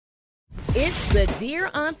It's the Dear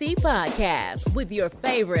Auntie podcast with your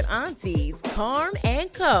favorite aunties, Carm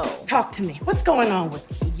and Co. Talk to me. What's going on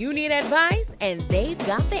with you? You need advice, and they've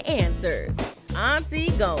got the answers.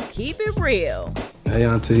 Auntie gon' keep it real. Hey,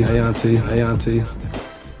 Auntie. Hey, Auntie. Hey, Auntie.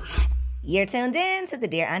 You're tuned in to the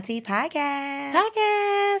Dear Auntie podcast.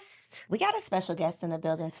 We got a special guest in the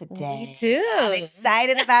building today. We do. I'm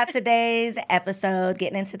excited about today's episode,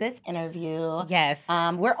 getting into this interview. Yes.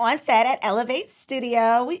 We're on set at Elevate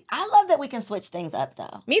Studio. I love that we can switch things up,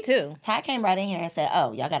 though. Me too. Ty came right in here and said,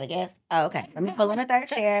 oh, y'all got a guest? Oh, okay. Let me pull in a third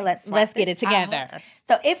chair. Let's get it together.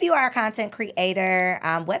 So if you are a content creator,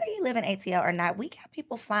 whether you live in ATL or not, we got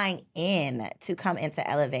people flying in to come into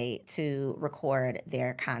Elevate to record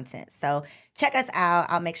their content. So check us out.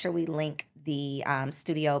 I'll make sure we link the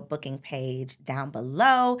studio booking page down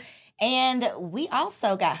below. And we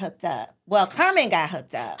also got hooked up. Well, Carmen got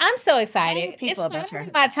hooked up. I'm so excited. It's finally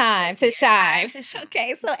my time to shine.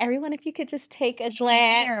 Okay, so everyone, if you could just take a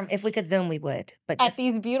glance. If we could Zoom, we would. But at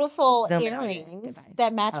these beautiful Zoom earrings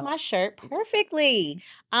that match my shirt perfectly.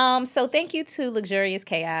 So thank you to Luxurious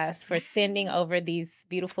Chaos for sending over these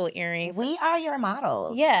beautiful earrings. We are your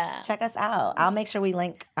models. Yeah. Check us out. I'll make sure we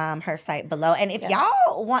link her site below. And if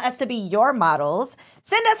y'all want us to be your models,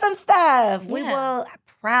 send us some stuff. We will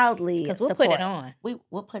proudly because we'll support. put it on.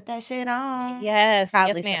 We'll put that shit on. Yes.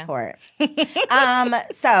 Proudly yes, support.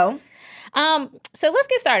 So let's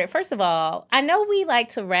get started. First of all, I know we like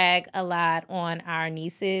to rag a lot on our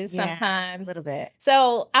nieces sometimes. A little bit.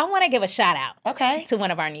 So I want to give a shout out to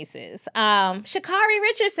one of our nieces, Shakari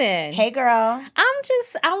Richardson. Hey, girl. I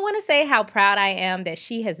want to say how proud I am that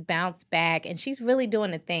she has bounced back and she's really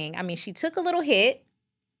doing the thing. I mean, she took a little hit.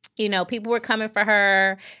 You know, people were coming for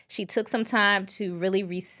her. She took some time to really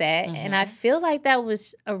reset. Mm-hmm. And I feel like that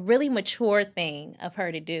was a really mature thing of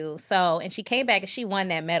her to do. So, and she came back and she won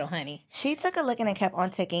that medal, honey. She took a licking and kept on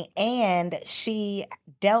ticking. And she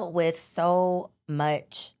dealt with so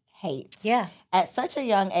much hate. Yeah. At such a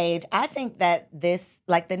young age, I think that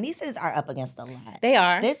the nieces are up against a lot. They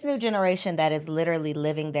are. This new generation that is literally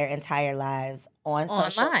living their entire lives on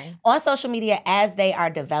social media as they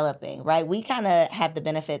are developing, right? We kind of have the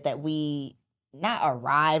benefit that we not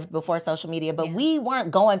arrived before social media, but we weren't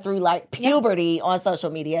going through like puberty on social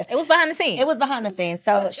media. It was behind the scenes.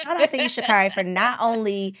 So shout out to you, Shakari, for not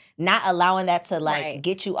only not allowing that to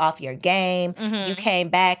get you off your game. Mm-hmm. You came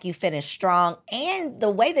back, you finished strong. And the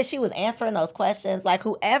way that she was answering those questions, like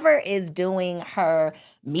whoever is doing her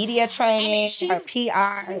media training, her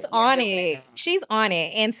PR. She's on it. She's on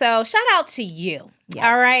it. And so shout out to you. Yeah,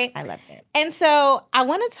 all right. I loved it. And so I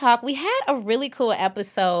want to talk. We had a really cool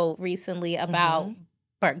episode recently about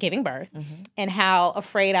giving birth and how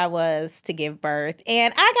afraid I was to give birth.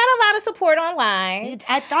 And I got a lot of support online.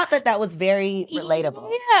 I thought that was very relatable.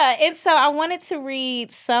 Yeah. And so I wanted to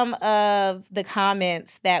read some of the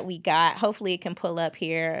comments that we got. Hopefully it can pull up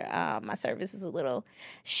here. My service is a little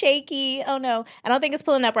shaky. Oh, no. I don't think it's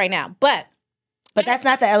pulling up right now. But that's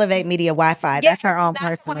not the Elevate Media Wi-Fi. That's her own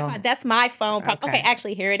personal. Wi-Fi. That's my phone. Okay,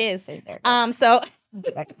 actually, here it is. So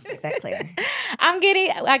I can make that clear.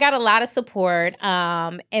 I got a lot of support.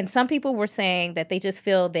 And some people were saying that they just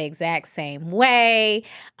feel the exact same way.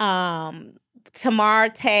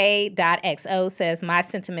 Tamarte.xo says, my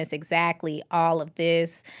sentiments exactly all of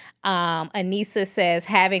this. Anissa says,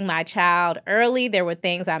 having my child early, there were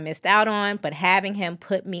things I missed out on, but having him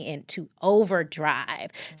put me into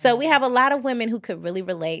overdrive. So we have a lot of women who could really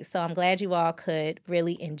relate. So I'm glad you all could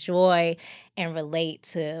really enjoy and relate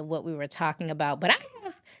to what we were talking about. But I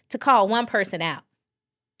have to call one person out.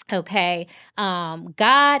 Okay.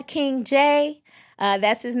 God King J,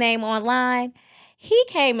 that's his name online. He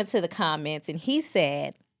came into the comments and he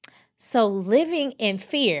said, so living in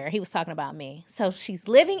fear, he was talking about me. So she's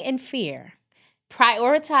living in fear,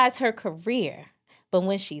 prioritize her career. But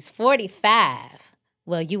when she's 45,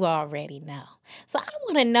 well, you already know. So I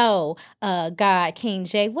want to know, God, King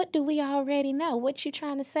J, what do we already know? What you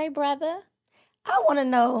trying to say, brother? I want to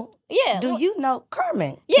know. Yeah. Do you know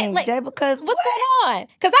Carmen? Yeah. King J, because what's going on?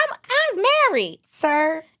 Because I was married,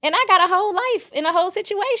 sir, and I got a whole life in a whole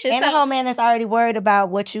situation, and a whole man that's already worried about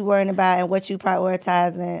what you worrying about and what you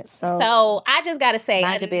prioritizing. So I just got to say,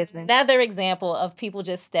 mind your business. Another example of people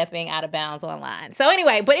just stepping out of bounds online. So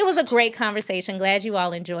anyway, but it was a great conversation. Glad you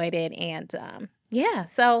all enjoyed it, and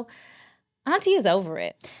so Auntie is over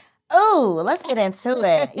it. Oh, let's get into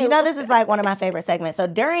it. You know, this is like one of my favorite segments. So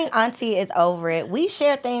during Auntie is Over It, we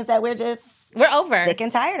share things that we're over. Sick and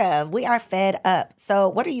tired of. We are fed up. So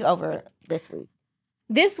what are you over this week?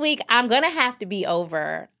 This week, I'm going to have to be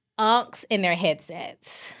over unks in their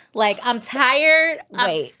headsets. Like, I'm tired.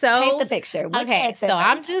 Wait, I'm paint the picture. Which okay, headset so are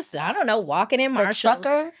I'm you just, I don't know, walking in The Marshalls.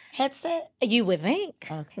 trucker headset? You would think,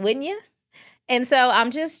 Okay. wouldn't you? And so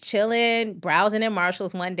I'm just chilling, browsing in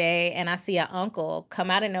Marshalls one day, and I see an uncle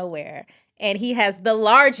come out of nowhere, and he has the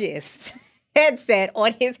largest headset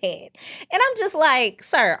on his head. And I'm just like,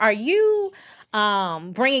 sir, are you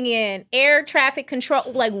bringing in air traffic control?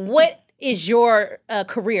 Like, what is your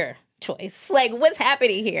career choice? Like, what's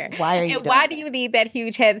happening here? Why are you And doing why do you need that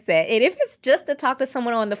huge headset? And if it's just to talk to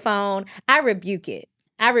someone on the phone, I rebuke it.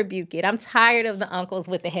 I'm tired of the uncles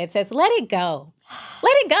with the headsets. Let it go.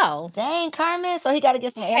 Let it go. Dang, Carmen. So he got to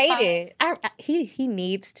get some AirPods. Hate it. He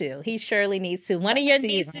needs to. He surely needs to. One of your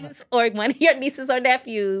nieces or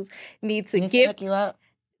nephews needs to give hook you up.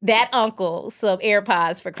 that uncle some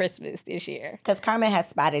AirPods for Christmas this year. Because Carmen has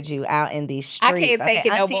spotted you out in these streets. I can't take it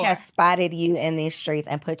no Auntie more. has spotted you in these streets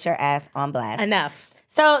and put your ass on blast. Enough.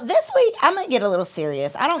 So this week, I'm going to get a little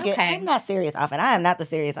serious. Okay. I'm not serious often. I am not the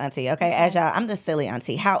serious auntie, okay? As y'all, I'm the silly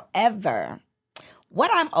auntie. However,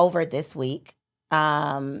 what I'm over this week,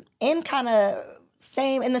 in the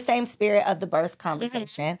same spirit of the birth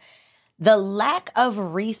conversation, the lack of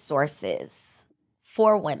resources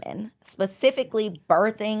for women, specifically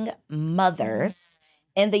birthing mothers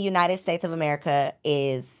in the United States of America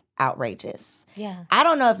is outrageous. Yeah. I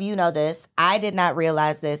don't know if you know this. I did not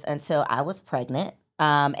realize this until I was pregnant.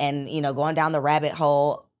 And, going down the rabbit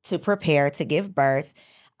hole to prepare to give birth.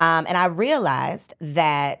 And I realized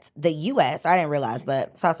that the U.S., I didn't realize,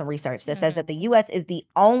 but saw some research that says that the U.S. is the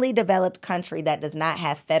only developed country that does not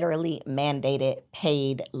have federally mandated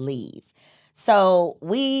paid leave. So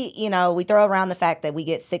we throw around the fact that we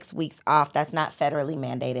get 6 weeks off. That's not federally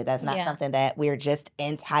mandated. That's not something that we're just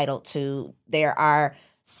entitled to. There are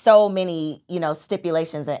so many,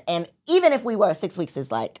 stipulations. And even if we were, 6 weeks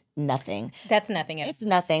is like nothing. That's nothing. It's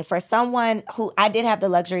nothing. For someone who, I did have the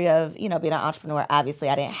luxury of, being an entrepreneur. Obviously,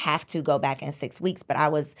 I didn't have to go back in 6 weeks, but I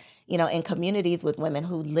was, in communities with women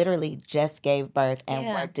who literally just gave birth and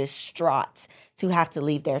were distraught to have to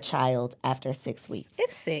leave their child after 6 weeks.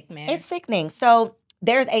 It's sick, man. It's sickening. So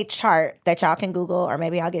there's a chart that y'all can Google, or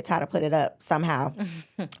maybe I'll get Ty to put it up somehow.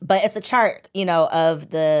 But it's a chart, of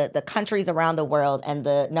the countries around the world and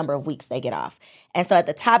the number of weeks they get off. And so at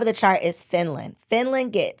the top of the chart is Finland.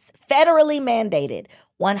 Finland gets federally mandated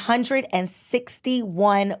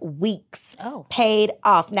 161 weeks paid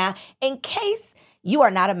off. Now, in case you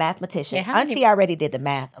are not a mathematician, Auntie already did the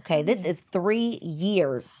math, okay? This is 3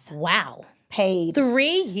 years. Wow. Paid.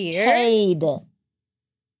 3 years? Paid.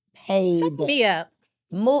 Sign me up.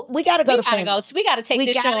 We got to go to Finland. We got to take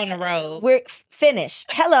this show on the road. We're Finnish.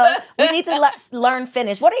 Hello. We need to learn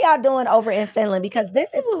Finnish. What are y'all doing over in Finland? Because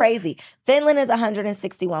this is crazy. Finland is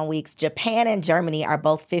 161 weeks. Japan and Germany are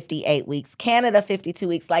both 58 weeks. Canada, 52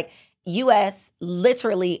 weeks. Like, U.S.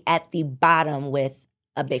 literally at the bottom with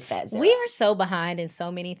a big fat zero. We are so behind in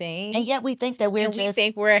so many things. And yet we think that we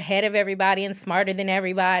think we're ahead of everybody and smarter than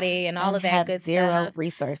everybody and all of that good zero stuff.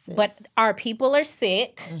 resources. But our people are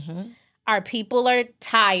sick. Our people are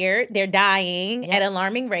tired. They're dying at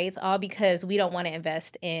alarming rates, all because we don't want to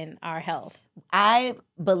invest in our health. I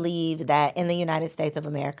believe that in the United States of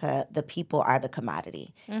America, the people are the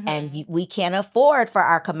commodity. And we can't afford for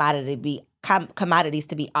our commodities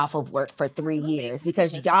to be off of work for 3 years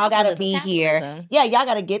because y'all got to be here. Yeah, y'all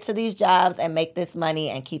got to get to these jobs and make this money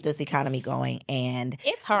and keep this economy going. And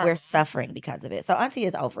it's hard. We're suffering because of it. So Auntie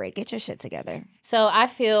is over it. Get your shit together. So I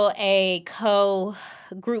feel a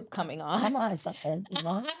co-group coming on. Come on, something.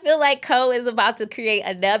 I feel like Co is about to create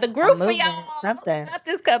another group for y'all. Something.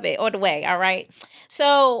 Something's coming on the way, all right?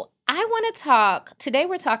 So I want to talk, today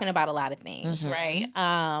we're talking about a lot of things, right?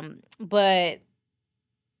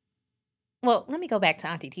 Well, let me go back to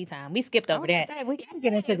Auntie Tea Time. We skipped over that. We got to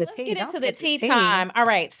get into the tea. Get into the tea time. All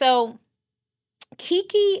right. So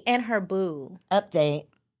Kiki and her boo. Update.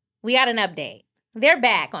 We got an update. They're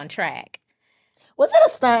back on track. Was it a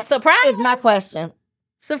stunt? Surprise is my question.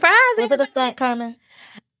 Surprise. Was it a stunt, Carmen?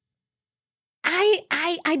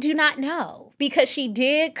 I do not know because she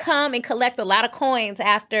did come and collect a lot of coins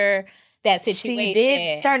after that situation. She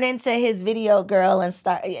did turn into his video girl and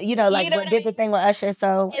start, did the thing with Usher.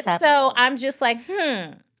 So what's happening? So I'm just like,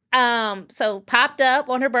 so popped up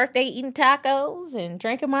on her birthday eating tacos and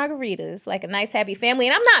drinking margaritas like a nice happy family.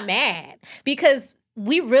 And I'm not mad because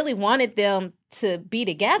we really wanted them to be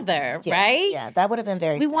together, right? Yeah, that would have been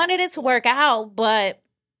very We wanted it to work out, but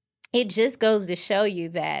it just goes to show you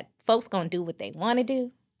that folks gonna do what they want to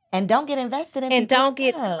do. And don't get invested in And people's don't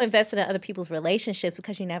get stuff. too invested in other people's relationships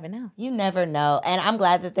because you never know. You never know. And I'm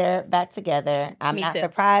glad that they're back together. I'm Me not too.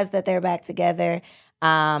 surprised that they're back together.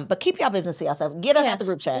 But keep y'all business to yourself. Get us out the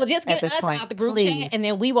group chat. Well, just at get this us point. out the group Please. chat, and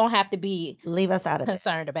then we won't have to be Leave us out of it.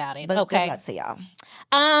 concerned about it. But Okay. good luck to y'all.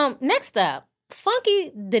 Next up,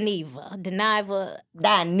 Funky Deniva. Don't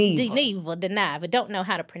know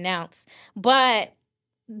how to pronounce, but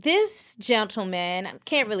this gentleman, I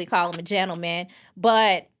can't really call him a gentleman,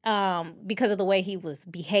 but because of the way he was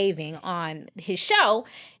behaving on his show,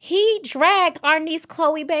 he dragged our niece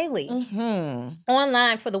Chloe Bailey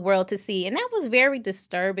online for the world to see, and that was very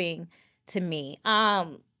disturbing to me.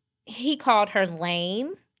 He called her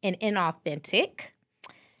lame and inauthentic.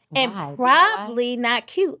 And probably not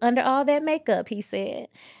cute under all that makeup, he said.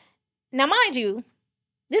 Now, mind you,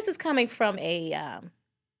 this is coming from a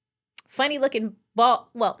funny-looking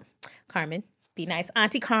Carmen, be nice,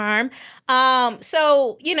 Auntie Carm.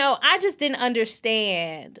 So, I just didn't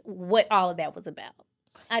understand what all of that was about.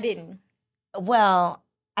 I didn't. Well,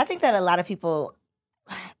 I think that a lot of people,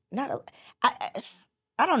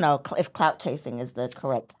 I don't know if clout chasing is the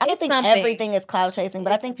correct. I don't think everything is clout chasing,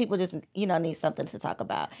 but I think people just, need something to talk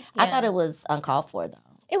about. Yeah. I thought it was uncalled for, though.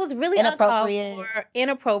 It was really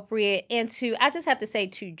inappropriate, and I just have to say,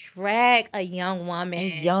 to drag a young woman, a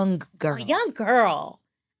young girl,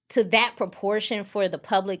 to that proportion for the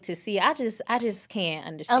public to see, I just can't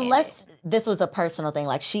understand. Unless this was a personal thing,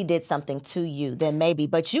 like she did something to you, then maybe.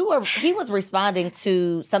 But he was responding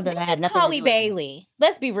to something that had nothing Chloe to do with Bailey.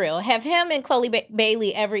 Let's be real. Have him and Chloe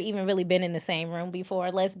Bailey ever even really been in the same room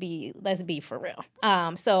before? Let's be for real.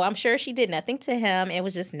 So I'm sure she did nothing to him. It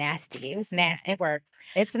was just nasty. It was nasty work.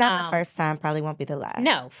 It's not the first time. Probably won't be the last.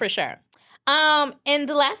 No, for sure. And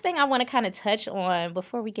the last thing I want to kind of touch on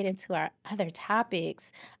before we get into our other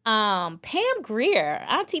topics, Pam Grier,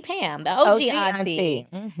 Auntie Pam, the OG auntie.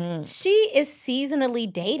 Mm-hmm. She is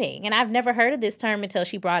seasonally dating, and I've never heard of this term until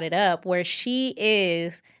she brought it up, where she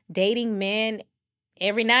is dating men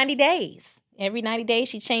every 90 days. Every 90 days,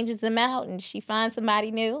 she changes them out and she finds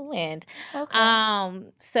somebody new. And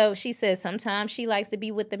so she says sometimes she likes to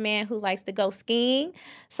be with the man who likes to go skiing.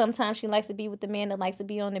 Sometimes she likes to be with the man that likes to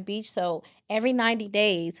be on the beach. So every 90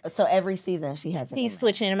 days. So every season he's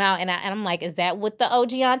switching them out. And I'm like, is that what the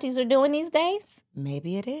OG aunties are doing these days?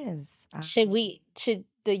 Maybe it is. Should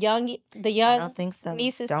the young I don't think so.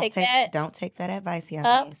 Nieces take that? Don't take that advice,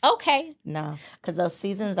 young niece. Okay. No, because those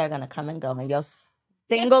seasons are going to come and go. And your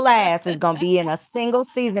single ass is going to be in a single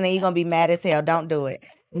season and you're going to be mad as hell. Don't do it.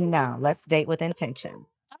 No, let's date with intention.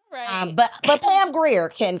 All right. But Pam Grier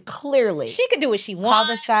can clearly. She can do what she wants. Call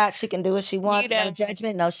the shot. She can do what she wants. No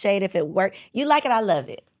judgment, no shade if it works. You like it, I love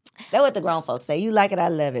it. That's what the grown folks say. You like it, I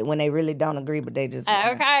love it. When they really don't agree, but they just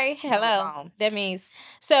okay. Hello. That means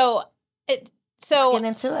getting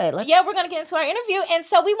into it. We're going to get into our interview. And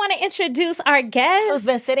so we want to introduce our guest. Who's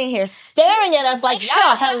been sitting here staring at us like,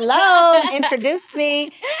 y'all, hello. Introduce me.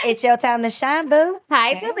 It's your time to shine, boo.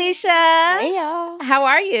 Hi, Delisha. Hey, y'all. How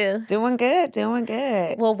are you? Doing good.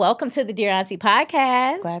 Well, welcome to the Dear Auntie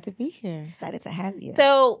podcast. Glad to be here. Excited to have you.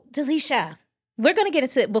 So, Delisha, we're going to get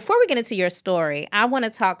into, before we get into your story, I want to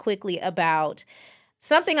talk quickly about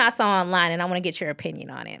something I saw online, and I want to get your opinion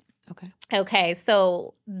on it. Okay,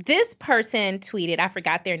 so this person tweeted, I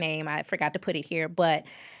forgot their name, I forgot to put it here, but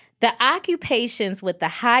the occupations with the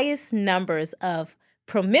highest numbers of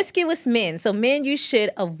promiscuous men, so men you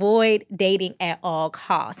should avoid dating at all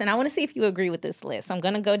costs. And I want to see if you agree with this list. I'm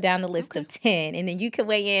going to go down the list of 10, and then you can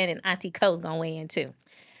weigh in, and Auntie Co's going to weigh in too.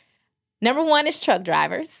 Number 1 is truck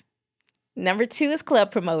drivers. Number 2 is club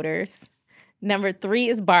promoters. Number 3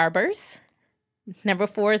 is barbers. Number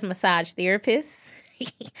 4 is massage therapists.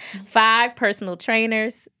 5 personal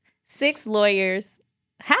trainers, 6 lawyers.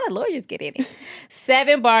 How do lawyers get in it?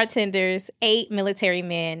 7 bartenders, 8 military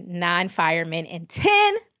men, 9 firemen, and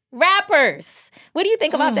 10 rappers. What do you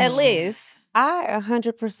think about that list? I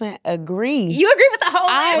 100% agree. You agree with the whole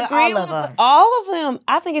list? I agree with all of them.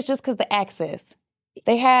 I think it's just because the access.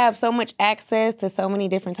 They have so much access to so many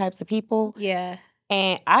different types of people. Yeah.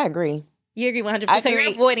 And I agree. You agree 100%. So you're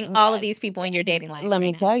avoiding all of these people in your dating life. Let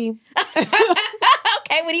me tell you.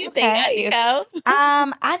 Okay, what do you think, Auntie Co?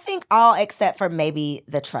 I think all except for maybe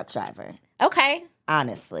the truck driver. Okay.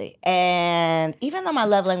 Honestly. And even though my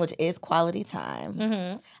love language is quality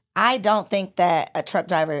time, I don't think that a truck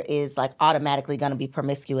driver is like automatically going to be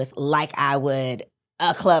promiscuous like I would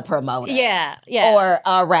a club promoter. Yeah. Or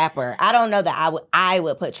a rapper. I don't know that I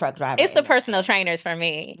would put truck driver. It's the personal trainers for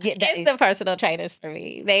me. It's the personal trainers for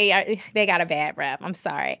me. They got a bad rap. I'm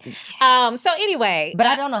sorry. So anyway. But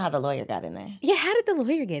I don't know how the lawyer got in there. Yeah, how did the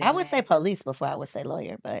lawyer get in there? I would say police before I would say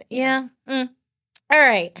lawyer, but yeah. All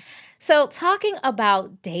right. So, talking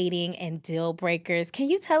about dating and deal breakers, can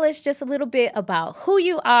you tell us just a little bit about who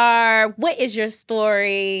you are? What is your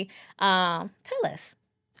story? Tell us.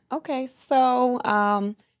 Okay, so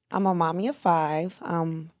I'm a mommy of 5.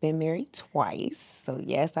 Been married twice. So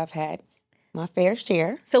yes, I've had my fair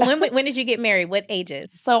share. So, when did you get married? What ages?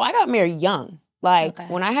 So I got married young. Like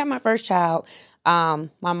Okay. when I had my first child, my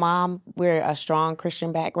mom, we're a strong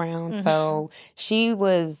Christian background. So she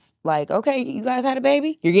was like, okay, you guys had a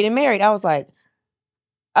baby? You're getting married. I was like,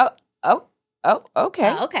 oh,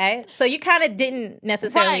 okay. Okay. So, you kind of didn't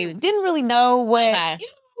necessarily. Right. Didn't really know what Okay. I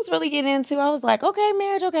was really getting into. I was like, okay,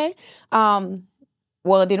 marriage, okay.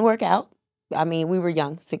 Well, it didn't work out. I mean, we were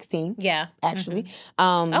young, 16. Yeah. Actually.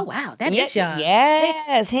 Oh, wow. That is young. Yes.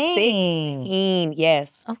 16. 16.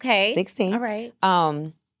 Yes. Okay. 16. All right.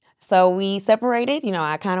 So we separated. You know,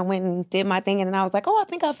 I kind of went and did my thing, and then I was like, oh, I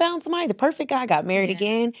think I found somebody, the perfect guy. Got married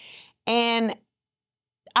again. And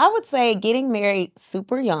I would say getting married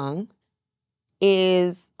super young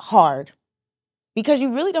is hard because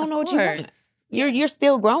you really don't know what you want. You're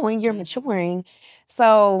still growing, you're maturing.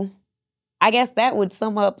 So I guess that would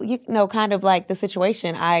sum up, kind of like the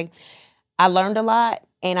situation. I learned a lot,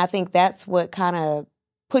 and I think that's what kind of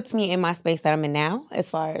puts me in my space that I'm in now, as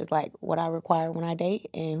far as like what I require when I date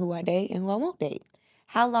and who I won't date.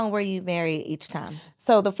 How long were you married each time?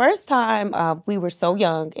 So the first time we were so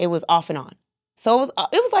young, it was off and on. So it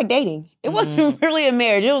was like dating. It wasn't really a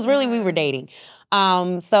marriage. It was really we were dating.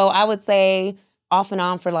 So I would say off and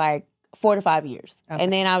on for like 4 to 5 years. Okay.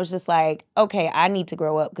 And then I was just like, okay, I need to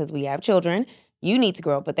grow up because we have children. You need to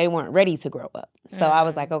grow up, but they weren't ready to grow up. So I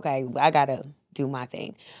was like, okay, I got to do my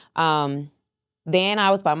thing. Then I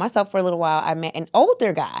was by myself for a little while. I met an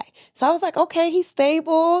older guy. So I was like, okay, he's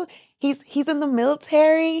stable. He's in the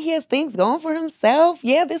military. He has things going for himself.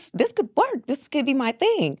 Yeah, this could work. This could be my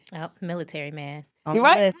thing. Oh, military man. You're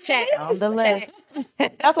right. Check. On the list.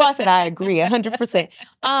 That's why I said I agree 100%.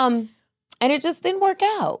 And it just didn't work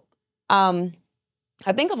out. I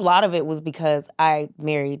think a lot of it was because I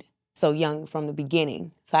married so young from the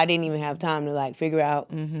beginning. So I didn't even have time to like figure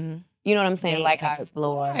out, you know what I'm saying? Date, like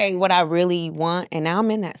explore. What I really want. And now I'm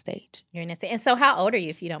in that stage. You're in that state. And so, how old are you,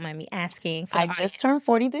 if you don't mind me asking? I just turned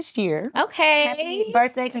 40 this year. Okay. Happy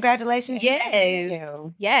birthday. Congratulations. Yes. Thank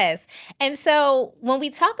you. Yes. And so when we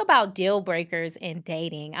talk about deal breakers in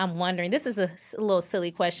dating, I'm wondering, this is a little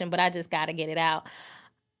silly question, but I just got to get it out.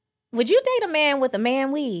 Would you date a man with a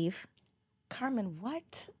man weave? Carmen,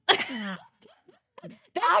 what? That's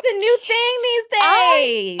the new thing these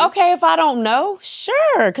days. Okay, if I don't know,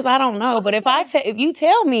 sure, because I don't know. But if you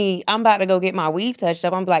tell me I'm about to go get my weave touched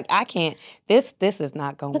up, I'm like, I can't. This is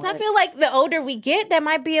not going to work. Because I feel like the older we get, that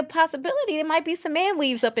might be a possibility. There might be some man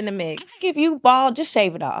weaves up in the mix. I think if you bald, just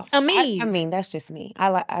shave it off. Me. I mean, that's just me. I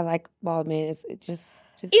like bald men. It's just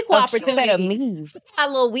equal a opportunity. set of me. I got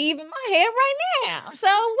a little weave in my hair right now. So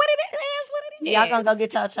what it is, what it is. Y'all gonna go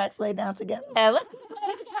get y'all tracks laid down together? Yeah, let's go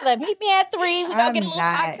together. Meet me at 3. We gonna get a little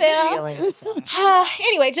cocktail.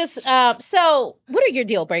 Anyway, just so what are your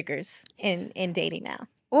deal breakers in dating now?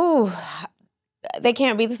 Ooh, they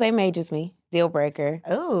can't be the same age as me. Deal breaker.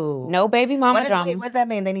 Ooh. No baby mama drama. What does that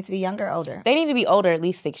mean? They need to be younger or older? They need to be older, at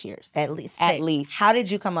least 6 years. At least. At 6. least. How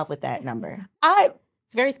did you come up with that number?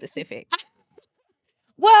 It's very specific.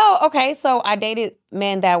 Well, okay, so I dated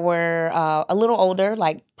men that were a little older,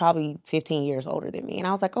 like probably 15 years older than me. And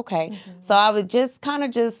I was like, okay. So I would just kind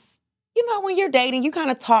of when you're dating, you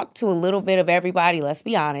kind of talk to a little bit of everybody, let's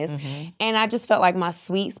be honest. And I just felt like my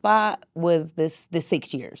sweet spot was the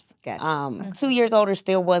 6 years. Gotcha. 2 years older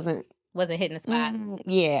still wasn't hitting the spot.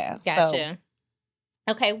 Yeah. Gotcha.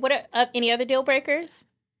 Okay, what are any other deal breakers?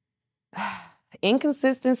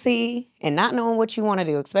 Inconsistency and not knowing what you want to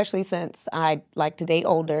do, especially since I like to date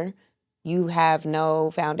older. You have no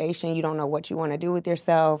foundation. You don't know what you want to do with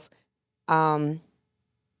yourself.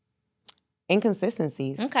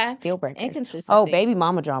 Inconsistencies. Okay. Deal breakers. Inconsistency. Oh, baby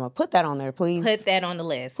mama drama. Put that on there, please. Put that on the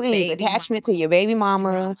list. Please. Baby Attachment to your baby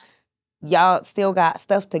mama. Y'all still got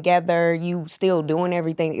stuff together. You still doing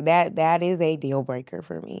everything. That is a deal breaker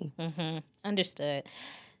for me. Understood.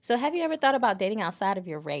 So have you ever thought about dating outside of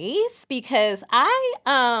your race? Because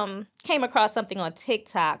I came across something on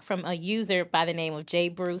TikTok from a user by the name of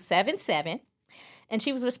jbrew77. And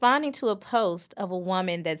she was responding to a post of a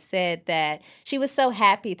woman that said that she was so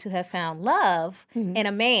happy to have found love in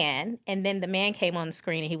a man. And then the man came on the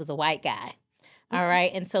screen and he was a white guy. All right.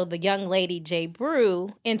 And so the young lady, J.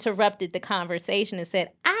 Brew, interrupted the conversation and said,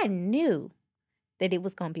 I knew that it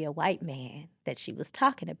was going to be a white man that she was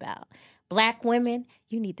talking about. Black women,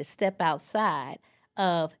 you need to step outside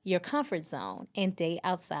of your comfort zone and date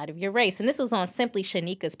outside of your race. And this was on Simply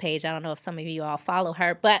Shanika's page. I don't know if some of you all follow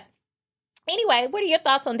her, but anyway, what are your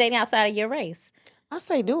thoughts on dating outside of your race? I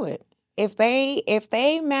say do it. If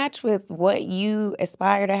they match with what you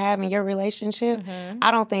aspire to have in your relationship,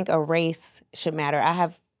 I don't think a race should matter. I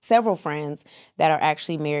have several friends that are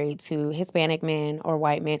actually married to Hispanic men or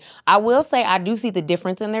white men. I will say I do see the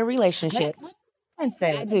difference in their relationship. What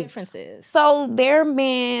the differences? So their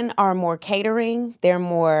men are more catering. They're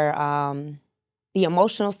more the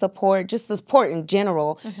emotional support, just support in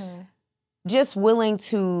general. Just willing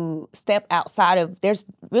to step outside of, there's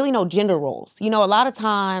really no gender roles. You know, a lot of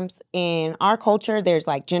times in our culture, there's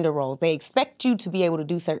like gender roles. They expect you to be able to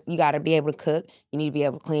do certain, you got to be able to cook, you need to be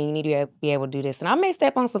able to clean, you need to be able to do this. And I may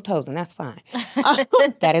step on some toes, and that's fine.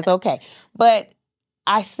 That is okay. But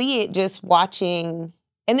I see it just watching,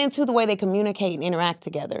 and then to the way they communicate and interact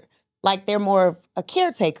together. Like they're more of a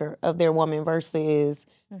caretaker of their woman versus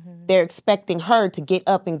they're expecting her to get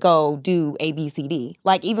up and go do A, B, C, D.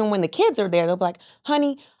 Like even when the kids are there, they'll be like,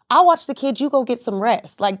 honey, I'll watch the kids, you go get some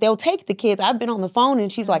rest. Like they'll take the kids. I've been on the phone and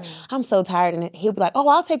she's like, I'm so tired. And he'll be like, oh,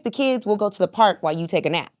 I'll take the kids. We'll go to the park while you take a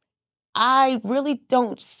nap. I really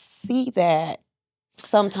don't see that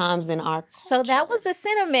sometimes in our culture. So that was the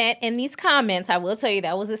sentiment in these comments. I will tell you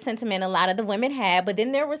that was the sentiment a lot of the women had. But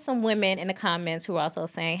then there were some women in the comments who were also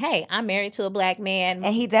saying, hey, I'm married to a black man.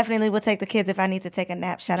 And he definitely will take the kids if I need to take a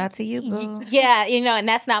nap. Shout out to you, boo. Yeah, you know, and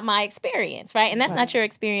that's not my experience, right? And that's not your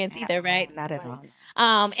experience either, right? Not at all.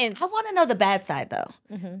 And I want to know the bad side, though.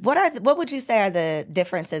 What would you say are the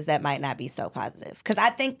differences that might not be so positive? Because I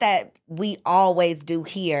think that we always do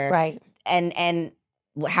hear, Right. And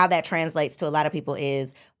how that translates to a lot of people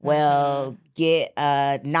is, well, get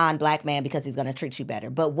a non-black man because he's going to treat you better.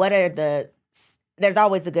 But what are there's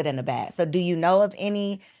always the good and the bad. So do you know of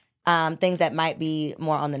any things that might be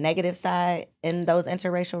more on the negative side in those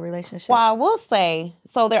interracial relationships? Well, I will say,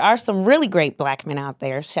 so there are some really great black men out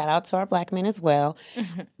there. Shout out to our black men as well.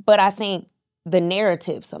 But I think the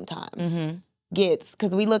narrative sometimes gets,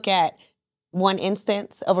 because we look at one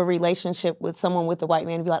instance of a relationship with someone with a white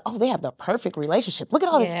man and be like, oh, they have the perfect relationship. Look at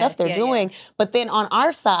all this stuff they're doing. But then on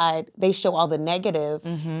our side, they show all the negative.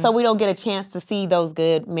 So we don't get a chance to see those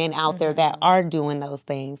good men out there that are doing those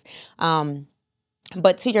things.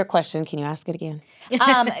 But to your question, can you ask it again?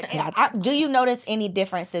 Do you notice any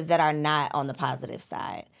differences that are not on the positive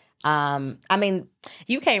side? I mean,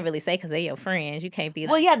 you can't really say because they're your friends. You can't be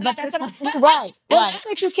like, well, yeah, but that's right. Well, that's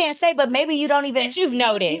what you can't say, but maybe you don't even. that you've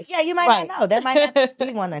noticed. Yeah, you might not know. There might not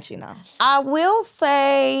be one that you know. I will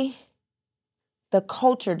say the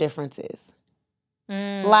culture differences.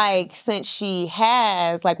 Like, since she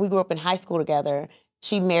has, like, we grew up in high school together.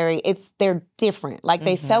 She married, they're different. Like,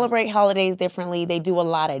 they celebrate holidays differently. They do a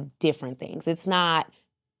lot of different things. It's not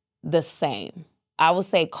the same. I would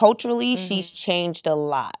say culturally, she's changed a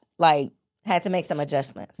lot. Like, had to make some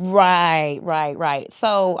adjustments. Right.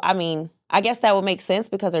 So, I mean, I guess that would make sense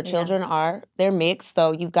because her children they're mixed.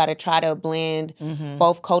 So you've got to try to blend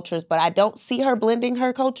both cultures. But I don't see her blending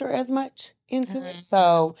her culture as much into it.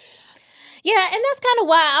 So, yeah, and that's kind of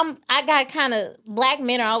why I got kind of, black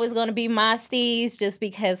men are always going to be my steez just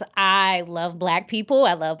because I love black people,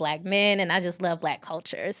 I love black men, and I just love black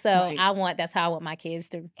culture. So that's how I want my kids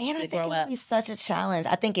to grow up. And I think it would be such a challenge.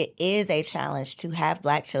 I think it is a challenge to have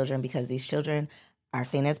black children because these children are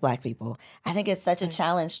seen as black people. I think it's such a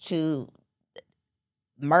challenge to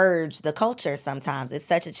merge the culture sometimes. It's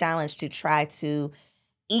such a challenge to try to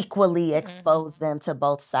equally expose them to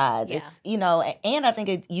both sides. It's, you know, and I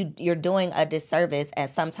think you're doing a disservice, and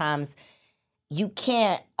sometimes you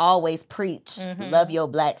can't always preach love your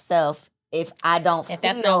black self if I don't if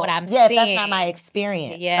that's not what I'm seeing. If that's not my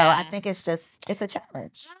experience. So I think it's a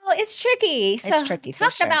challenge. Oh, it's tricky. It's tricky, for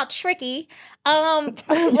talk sure. about tricky.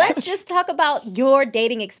 Let's just talk about your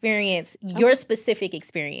dating experience, your specific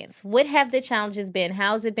experience. What have the challenges been?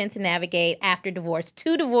 How has it been to navigate after divorce,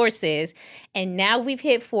 2 divorces, and now we've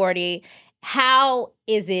hit 40? How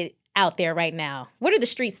is it out there right now? What are the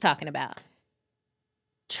streets talking about?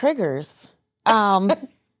 triggers.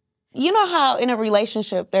 You know how in a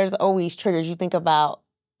relationship, there's always triggers. You think about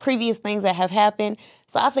previous things that have happened.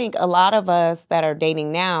 So I think a lot of us that are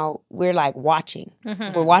dating now, we're like watching.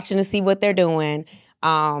 Mm-hmm. We're watching to see what they're doing.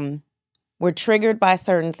 We're triggered by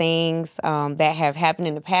certain things that have happened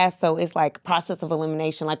in the past. So it's like process of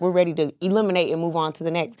elimination. Like we're ready to eliminate and move on to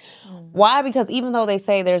the next. Mm-hmm. Why? Because even though they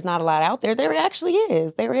say there's not a lot out there, there actually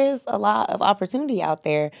is. There is a lot of opportunity out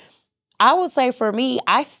there. I would say for me,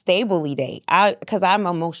 I stably date because I'm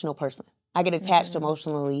an emotional person. I get attached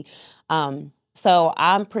emotionally. So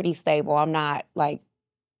I'm pretty stable. I'm not like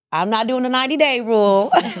I'm not doing the 90-day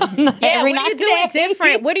rule. Yeah, what are you doing days.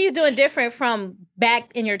 different? What are you doing different from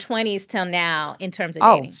back in your 20s till now in terms of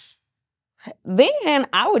dating? Then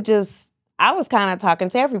I was kind of talking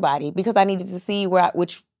to everybody because I needed to see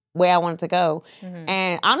which way I wanted to go. Mm-hmm.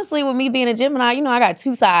 And honestly, with me being a Gemini, I got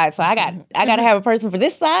two sides. So I got to have a person for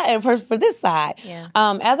this side and a person for this side. Yeah.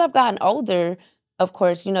 As I've gotten older, of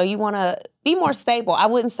course, you want to be more stable. I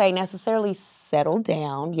wouldn't say necessarily settle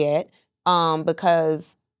down yet,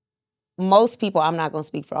 because most people, I'm not going to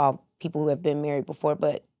speak for all people who have been married before,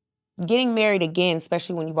 but getting married again,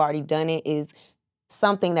 especially when you've already done it, is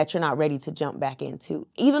something that you're not ready to jump back into.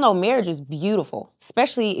 Even though marriage is beautiful,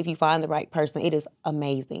 especially if you find the right person, it is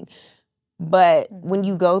amazing. But when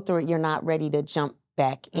you go through it, you're not ready to jump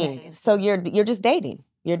back in. So you're just dating.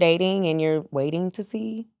 You're dating and you're waiting to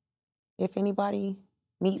see if anybody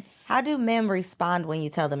meets. How do men respond when you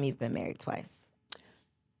tell them you've been married twice?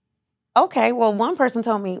 Okay, well, one person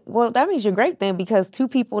told me, well, that means you're great then because two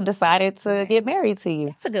people decided to get married to you.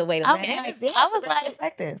 That's a good way to look at it. I was like,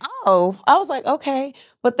 I was like, okay.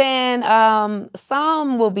 But then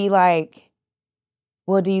some will be like,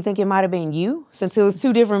 well, do you think it might have been you since it was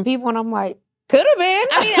two different people? And I'm like, could have been.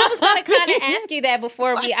 I mean, I was going to kind of ask you that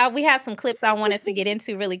before we have some clips I want us to get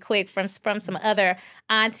into really quick from some other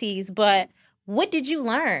aunties. But what did you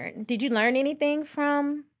learn? Did you learn anything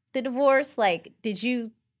from the divorce? Like, did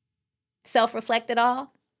you self-reflect at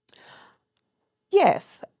all?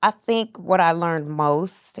 Yes. I think what I learned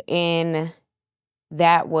most in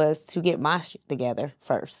that was to get my shit together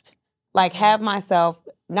first. Like, have myself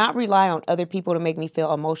not rely on other people to make me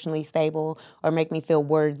feel emotionally stable or make me feel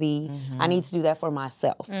worthy. I need to do that for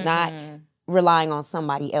myself, not relying on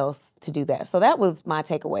somebody else to do that. So that was my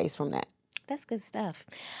takeaways from that. That's good stuff.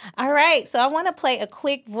 All right. So I want to play a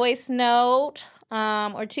quick voice note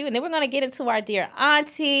or two, and then we're going to get into our dear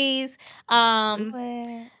aunties.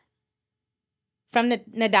 From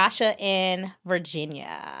Nadasha in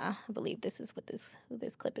Virginia. I believe this is who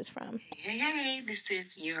this clip is from. Hey, this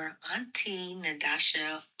is your auntie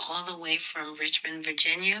Nadasha, all the way from Richmond,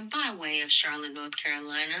 Virginia, by way of Charlotte, North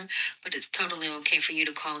Carolina. But it's totally okay for you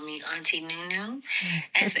to call me Auntie Nunu.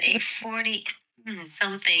 As a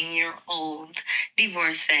 40-something-year-old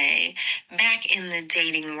divorcee, back in the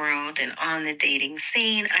dating world and on the dating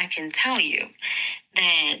scene, I can tell you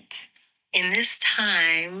that in this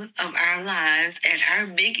time of our lives, at our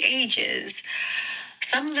big ages,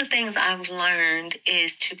 some of the things I've learned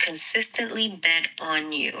is to consistently bet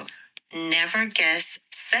on you. Never guess,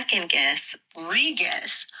 second guess,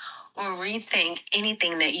 re-guess, or rethink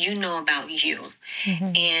anything that you know about you.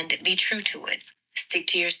 And be true to it. Stick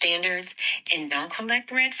to your standards and don't collect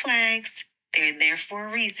red flags. They're there for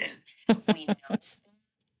a reason. We notice them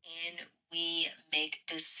and we make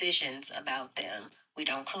decisions about them. We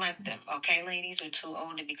don't collect them, okay, ladies? We're too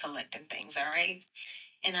old to be collecting things, all right?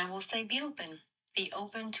 And I will say be open. Be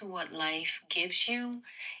open to what life gives you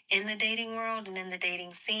in the dating world and in the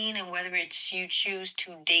dating scene, and whether it's you choose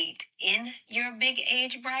to date in your big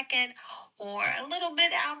age bracket or a little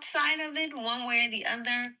bit outside of it, one way or the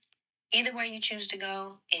other. Either way you choose to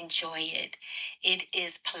go, enjoy it. It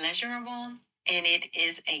is pleasurable, and it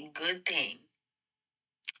is a good thing.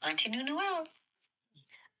 Auntie Nunu out.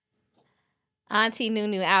 Auntie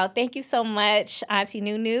Nunu out. Thank you so much, Auntie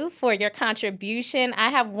Nunu, for your contribution. I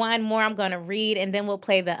have one more I'm going to read, and then we'll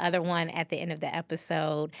play the other one at the end of the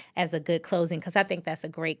episode as a good closing, because I think that's a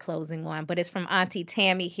great closing one. But it's from Auntie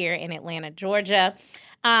Tammy here in Atlanta, Georgia.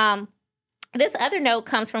 This other note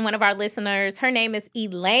comes from one of our listeners. Her name is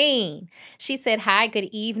Elaine. She said, hi, good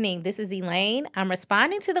evening. This is Elaine. I'm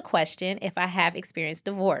responding to the question if I have experienced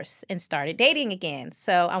divorce and started dating again.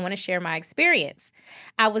 So I want to share my experience.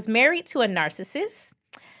 I was married to a narcissist.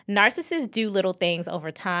 Narcissists do little things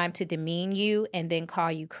over time to demean you and then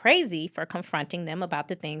call you crazy for confronting them about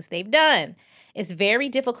the things they've done. It's very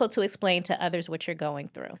difficult to explain to others what you're going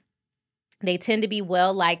through. They tend to be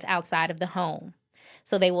well-liked outside of the home.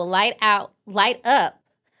 So they will light up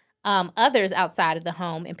others outside of the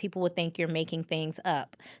home, and people will think you're making things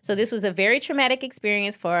up. So this was a very traumatic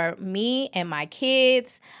experience for me and my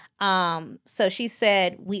kids. So she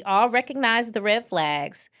said, we all recognize the red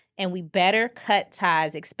flags, and we better cut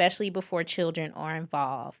ties, especially before children are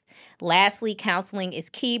involved. Lastly, counseling is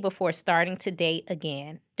key before starting to date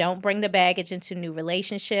again. Don't bring the baggage into new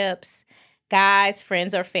relationships. Guys,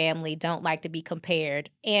 friends, or family don't like to be compared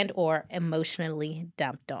and or emotionally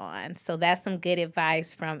dumped on. So that's some good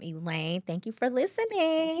advice from Elaine. Thank you for listening.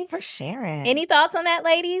 Thank you for sharing. Any thoughts on that,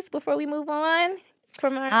 ladies, before we move on?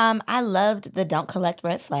 From our... I loved the don't collect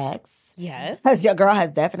red flags. Yes. Because your girl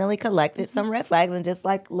has definitely collected some red flags and just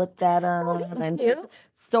like looked at them and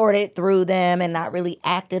sorted through them and not really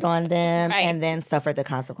acted on them, Right. and then suffered the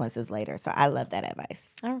consequences later. So I love that advice.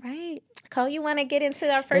 All right. Cole, you want to get into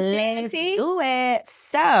our first Let's Auntie? do it.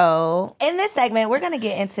 So, in this segment, we're going to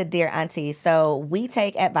get into Dear Auntie. So, we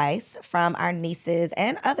take advice from our nieces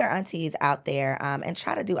and other aunties out there and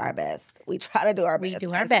try to do our best. We try to do our We best.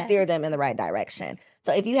 do our to best. steer them in the right direction.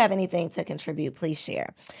 So, if you have anything to contribute, please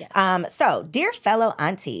share. Yes. So, dear fellow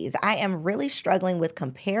aunties, I am really struggling with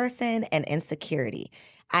comparison and insecurity.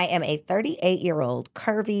 I am a 38-year-old,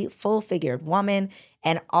 curvy, full-figured woman,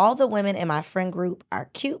 and all the women in my friend group are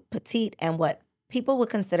cute, petite, and what people would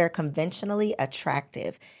consider conventionally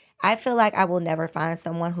attractive. I feel like I will never find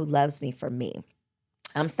someone who loves me for me.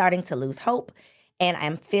 I'm starting to lose hope, and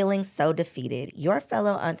I'm feeling so defeated. Your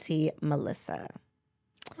fellow auntie, Melissa.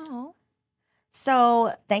 Oh.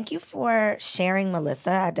 So thank you for sharing,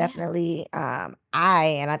 Melissa. I definitely,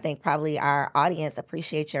 I think probably our audience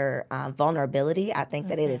appreciate your vulnerability. I think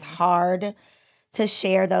that it is hard to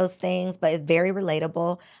share those things, but it's very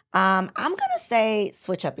relatable. I'm going to say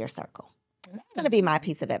switch up your circle. That's going to be my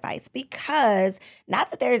piece of advice, because not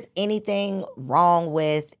that there's anything wrong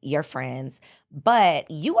with your friends, but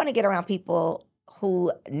you want to get around people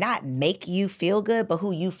who not make you feel good, but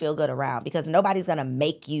who you feel good around, because nobody's going to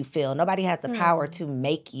make you feel. Nobody has the power to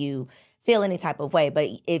make you feel any type of way. But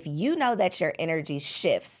if you know that your energy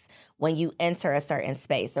shifts when you enter a certain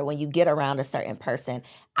space or when you get around a certain person,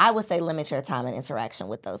 I would say limit your time and interaction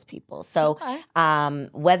with those people. So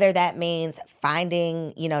whether that means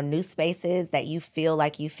finding, new spaces that you feel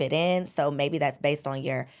like you fit in. So maybe that's based on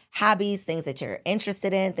your hobbies, things that you're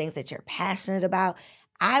interested in, things that you're passionate about.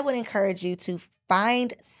 I would encourage you to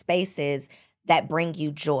find spaces that bring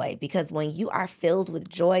you joy, because when you are filled with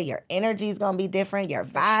joy, your energy is going to be different. Your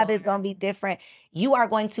vibe is going to be different. You are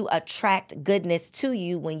going to attract goodness to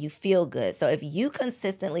you when you feel good. So if you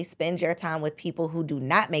consistently spend your time with people who do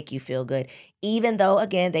not make you feel good, even though,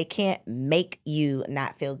 again, they can't make you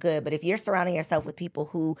not feel good, but if you're surrounding yourself with people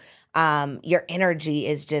who your energy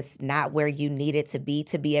is just not where you need it to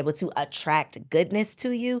be able to attract goodness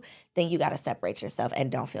to you, then you got to separate yourself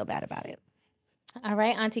and don't feel bad about it. All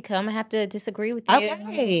right, Auntie, I'm going to have to disagree with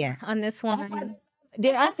you on this one.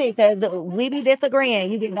 Dear Auntie, because we be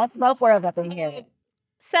disagreeing. You get that's both worlds up in here.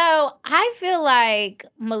 So I feel like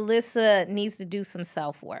Melissa needs to do some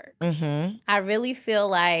self-work. Mm-hmm. I really feel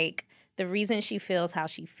like the reason she feels how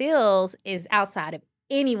she feels is outside of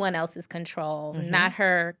anyone else's control, not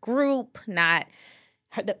her group, not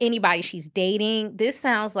anybody she's dating. This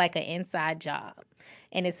sounds like an inside job.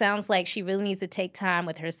 And it sounds like she really needs to take time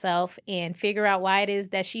with herself and figure out why it is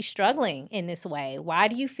that she's struggling in this way. Why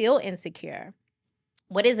do you feel insecure?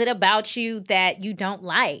 What is it about you that you don't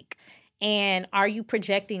like? And are you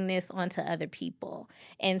projecting this onto other people?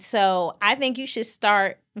 And so I think you should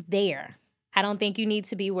start there. I don't think you need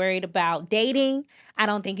to be worried about dating. I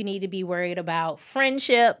don't think you need to be worried about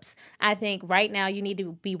friendships. I think right now you need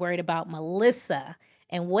to be worried about Melissa.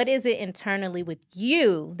 And what is it internally with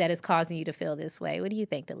you that is causing you to feel this way? What do you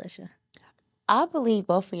think, Delisha? I believe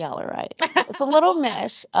both of y'all are right. It's a little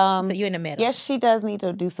mesh. So you're in the middle. Yes, she does need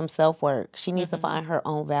to do some self-work. She needs to find her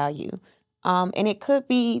own value. And it could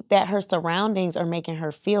be that her surroundings are making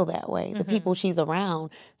her feel that way, the people she's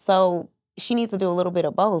around. So she needs to do a little bit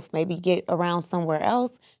of both. Maybe get around somewhere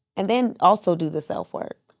else and then also do the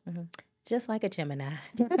self-work. Just like a Gemini.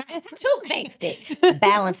 Two-faced it.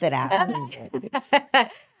 Balance it out.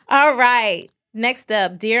 All right. Next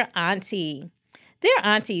up, Dear Auntie. Dear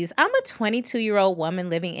Aunties, I'm a 22-year-old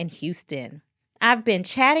woman living in Houston. I've been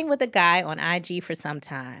chatting with a guy on IG for some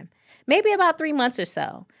time, maybe about 3 months or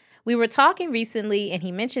so. We were talking recently, and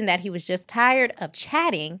he mentioned that he was just tired of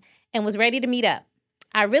chatting and was ready to meet up.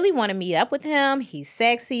 I really want to meet up with him. He's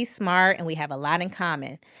sexy, smart, and we have a lot in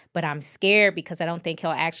common. But I'm scared because I don't think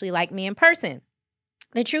he'll actually like me in person.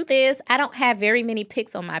 The truth is, I don't have very many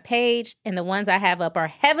pics on my page, and the ones I have up are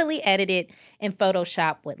heavily edited in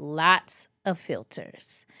Photoshop with lots of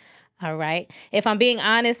filters. All right. If I'm being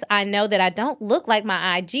honest, I know that I don't look like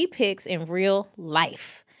my IG pics in real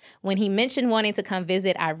life. When he mentioned wanting to come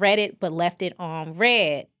visit, I read it but left it on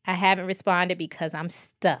read. I haven't responded because I'm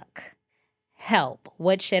stuck. Help.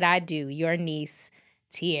 What should I do? Your niece,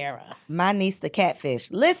 Tiara. My niece, the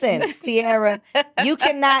catfish. Listen, Tiara, you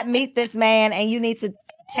cannot meet this man, and you need to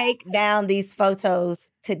take down these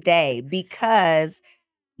photos today, because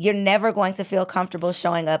you're never going to feel comfortable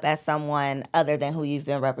showing up as someone other than who you've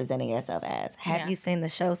been representing yourself as. Have you seen the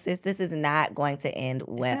show, sis? This is not going to end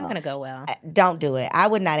well. It's not going to go well. Don't do it. I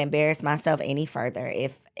would not embarrass myself any further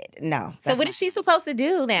no. So what is she supposed to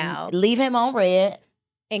do now? Leave him on red.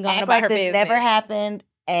 And go on Act about like her this business. never happened.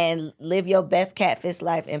 and live your best catfish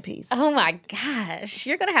life in peace. Oh my gosh.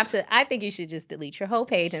 You're going to have to, I think you should just delete your whole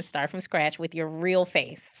page and start from scratch with your real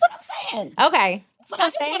face. That's what I'm saying. Okay. That's what I I'm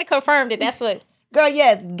just saying. want to confirm that that's what Girl,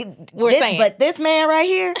 yes. We're saying. But this man right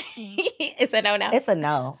here, it's a no-no. it's a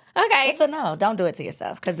no. Okay. It's a no. Don't do it to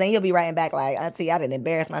yourself, because then you'll be writing back like, Auntie, I didn't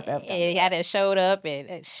embarrass myself. It had it showed up and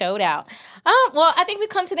it showed out. Well, I think we've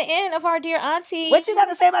come to the end of our Dear Auntie. What you got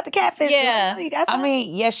to say about the catfish? Yeah. You got I something?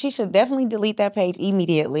 mean, yes, she should definitely delete that page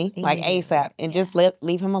immediately, like ASAP, and just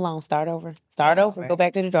leave him alone. Start over. Go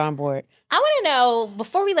back to the drawing board. I want to know,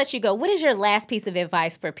 before we let you go, what is your last piece of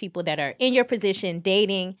advice for people that are in your position,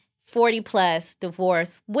 dating, 40 plus,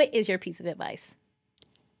 divorce? What is your piece of advice?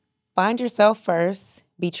 Find yourself first.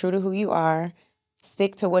 Be true to who you are.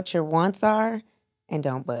 Stick to what your wants are, and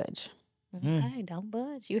don't budge. Okay, don't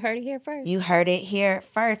budge. You heard it here first. You heard it here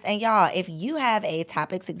first. And y'all, if you have a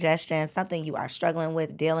topic suggestion, something you are struggling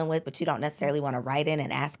with, dealing with, but you don't necessarily want to write in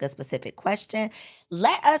and ask a specific question,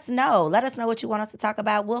 let us know. Let us know what you want us to talk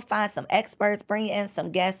about. We'll find some experts, bring in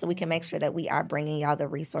some guests so we can make sure that we are bringing y'all the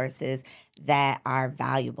resources that are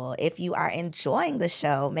valuable. If you are enjoying the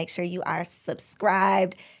show, make sure you are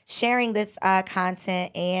subscribed, sharing this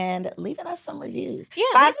content, and leaving us some reviews. Yeah,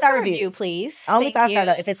 5-star review, reviews. please. Only Thank 5-star you.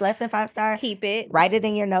 though. If it's less than 5-star, Keep it. write it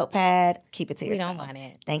in your notepad. Keep it to We yourself. don't want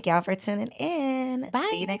it. Thank y'all for tuning in. Bye.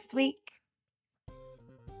 See you next week.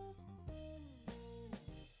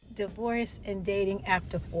 Divorce and dating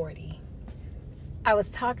after 40. I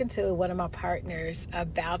was talking to one of my partners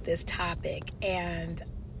about this topic, and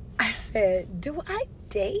I said, do I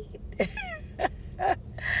date?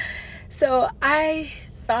 So I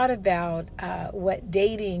thought about what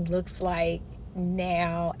dating looks like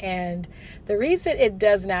now, and the reason it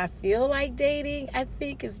does not feel like dating, I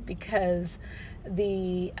think, is because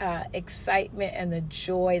the excitement and the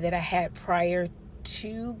joy that I had prior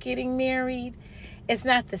to getting married, it's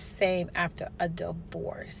not the same after a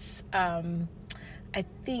divorce. I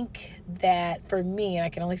think that for me, and I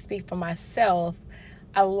can only speak for myself,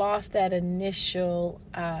 I lost that initial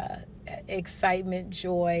excitement,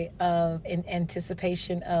 joy of, in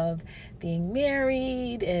anticipation of being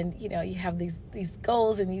married, and you have these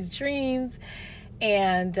goals and these dreams,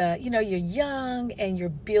 and you're young and you're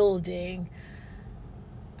building.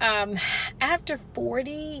 After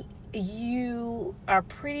 40, you are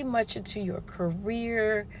pretty much into your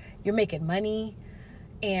career, you're making money,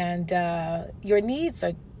 and your needs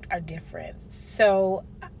are different. So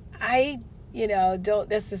I don't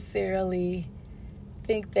necessarily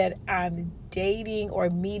think that I'm dating or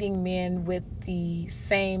meeting men with the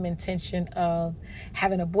same intention of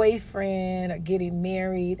having a boyfriend or getting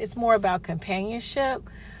married. It's more about companionship,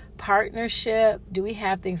 partnership. Do we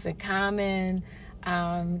have things in common?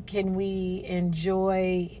 Can we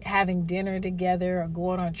enjoy having dinner together or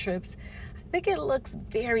going on trips? I think it looks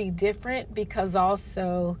very different, because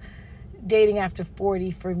also dating after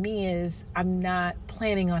 40 for me is I'm not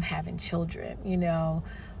planning on having children.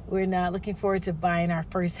 We're not looking forward to buying our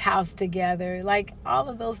first house together. Like, all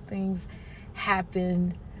of those things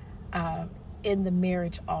happen in the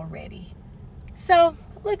marriage already. So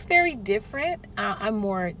it looks very different. I'm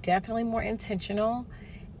definitely more intentional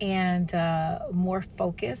and more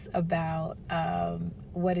focused about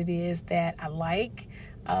what it is that I like.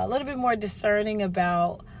 A little bit more discerning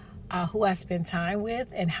about who I spend time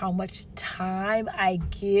with and how much time I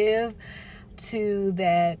give to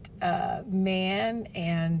that man.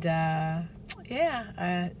 And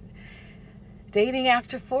dating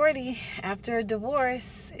after 40, after a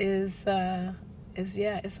divorce, is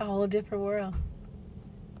it's a whole different world.